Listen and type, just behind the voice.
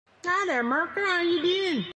Hi there, Merker. How you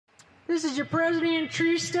doing? This is your president,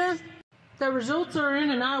 Trista. The results are in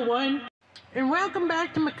and I won. And welcome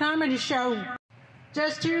back to my comedy show.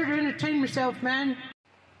 Just here to entertain myself, man.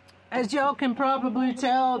 As y'all can probably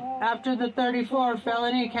tell, after the 34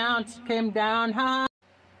 felony counts came down,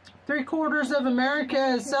 3/4 of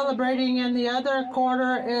America is celebrating and the other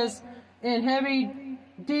quarter is in heavy,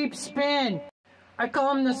 deep spin. I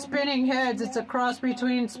call them the spinning heads. It's a cross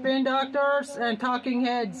between spin doctors and talking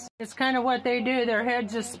heads. It's kind of what they do. Their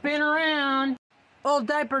heads just spin around. Old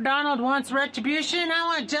Diaper Donald wants retribution. I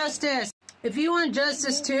want justice. If you want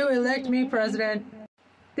justice too, elect me president.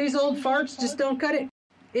 These old farts just don't cut it.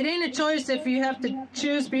 It ain't a choice if you have to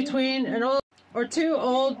choose between an old or two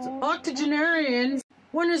old octogenarians.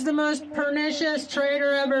 One is the most pernicious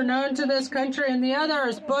traitor ever known to this country, and the other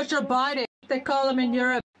is Bush or Biden. They call him in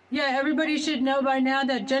Europe. Yeah, everybody should know by now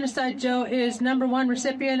that Genocide Joe is #1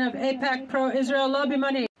 recipient of AIPAC pro-Israel lobby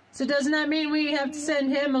money. So doesn't that mean we have to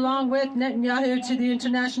send him along with Netanyahu to the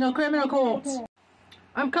International Criminal Courts?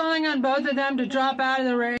 I'm calling on both of them to drop out of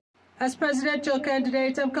the race. As presidential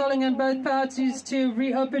candidates, I'm calling on both parties to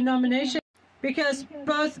reopen nomination because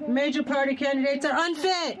both major party candidates are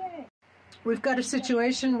unfit. We've got a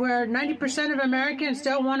situation where 90% of Americans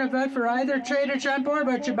don't want to vote for either traitor Trump or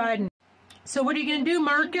Butcher Biden. So what are you going to do,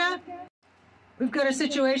 America? We've got a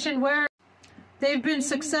situation where they've been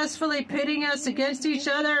successfully pitting us against each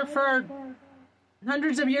other for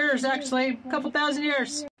hundreds of years, actually, a couple thousand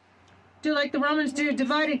years. Do like the Romans do,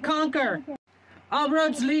 divide and conquer. All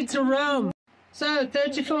roads lead to Rome. So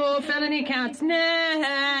 34 felony counts.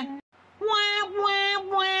 Nah. Wah, wah,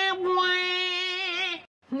 wah,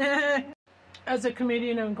 wah. As a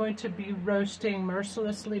comedian, I'm going to be roasting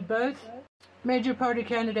mercilessly both major party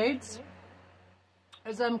candidates,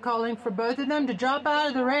 as I'm calling for both of them to drop out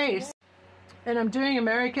of the race. And I'm doing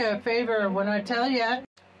America a favor when I tell you,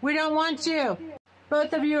 we don't want you.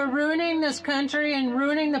 Both of you are ruining this country and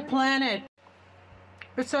ruining the planet.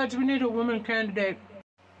 Besides, we need a woman candidate.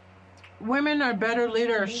 Women are better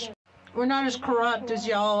leaders. We're not as corrupt as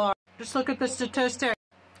y'all are. Just look at the statistics.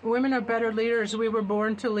 Women are better leaders. We were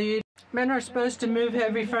born to lead. Men are supposed to move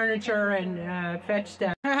heavy furniture and fetch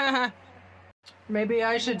stuff. Maybe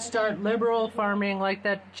I should start liberal farming like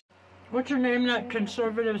that. What's her name, that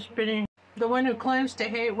conservative spinning? The one who claims to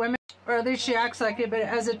hate women. Or at least she acts like it, but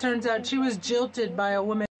as it turns out, she was jilted by a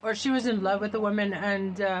woman. Or she was in love with a woman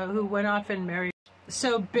and who went off and married.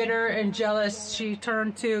 So bitter and jealous, she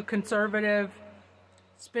turned to conservative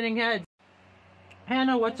spinning heads.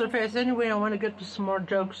 Hannah, what's her face? Anyway, I want to get to some more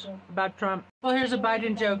jokes about Trump. Well, here's a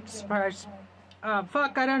Biden joke, surprise.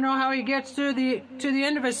 Fuck, I don't know how he gets to the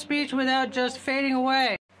end of his speech without just fading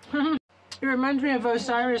away. It reminds me of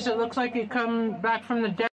Osiris. It looks like he come back from the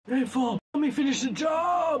dead. Hey, fool, let me finish the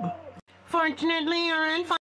job. Fortunately or unfortunately.